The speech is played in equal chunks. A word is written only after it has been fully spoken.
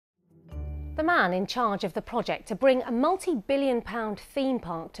The man in charge of the project to bring a multi-billion-pound theme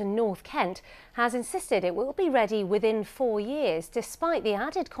park to North Kent has insisted it will be ready within 4 years, despite the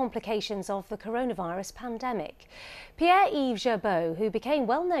added complications of the coronavirus pandemic. Pierre-Yves Gerbeau, who became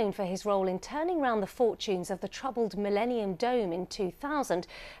well known for his role in turning round the fortunes of the troubled Millennium Dome in 2000,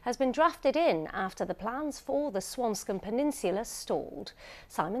 has been drafted in after the plans for the Swanscombe Peninsula stalled.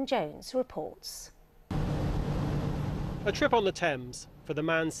 Simon Jones reports. A trip on the Thames for the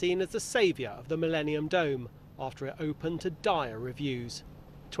man seen as the saviour of the Millennium Dome after it opened to dire reviews.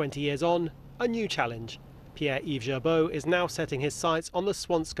 20 years on, a new challenge. Pierre-Yves Gerbeau is now setting his sights on the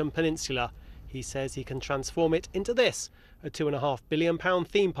Swanscombe Peninsula. He says he can transform it into this, a £2.5 billion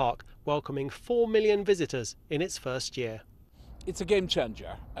theme park welcoming 4 million visitors in its first year. It's a game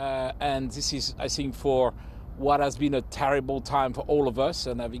changer, and this is, I think, for what has been a terrible time for all of us,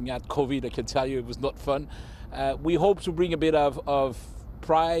 and having had COVID, I can tell you it was not fun. We hope to bring a bit of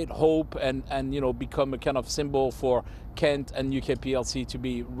pride, hope, and become a kind of symbol for Kent and UK PLC to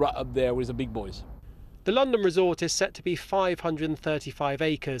be right up there with the big boys. The London resort is set to be 535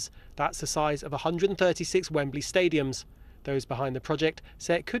 acres. That's the size of 136 Wembley stadiums. Those behind the project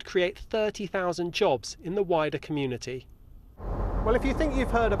say it could create 30,000 jobs in the wider community. Well, if you think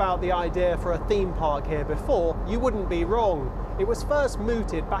you've heard about the idea for a theme park here before, you wouldn't be wrong. It was first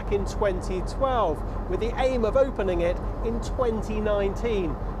mooted back in 2012 with the aim of opening it in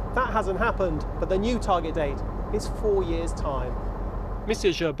 2019. That hasn't happened, but the new target date is 4 years' time.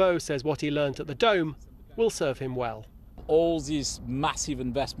 Mr. Gerbeau says what he learnt at the Dome will serve him well. All these massive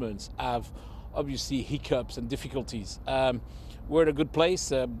investments have obviously hiccups and difficulties. We're in a good place.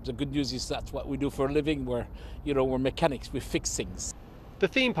 The good news is that's what we do for a living. We're mechanics, we fix things. The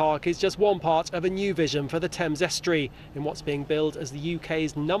theme park is just one part of a new vision for the Thames estuary in what's being billed as the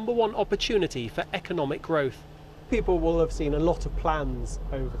UK's #1 opportunity for economic growth. People will have seen a lot of plans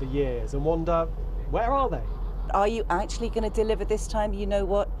over the years and wonder, where are they? Are you actually going to deliver this time? You know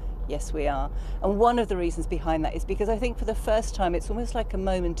what? Yes, we are. And one of the reasons behind that is because I think for the first time it's almost like a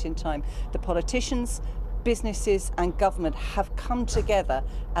moment in time. The politicians, businesses and government have come together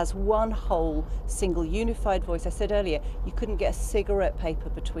as one whole single unified voice. I said earlier, you couldn't get a cigarette paper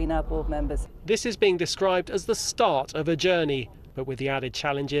between our board members. This is being described as the start of a journey, but with the added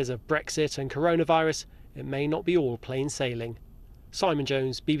challenges of Brexit and coronavirus, it may not be all plain sailing. Simon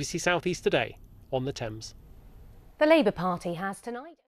Jones, BBC South East Today, on the Thames. The Labour Party has tonight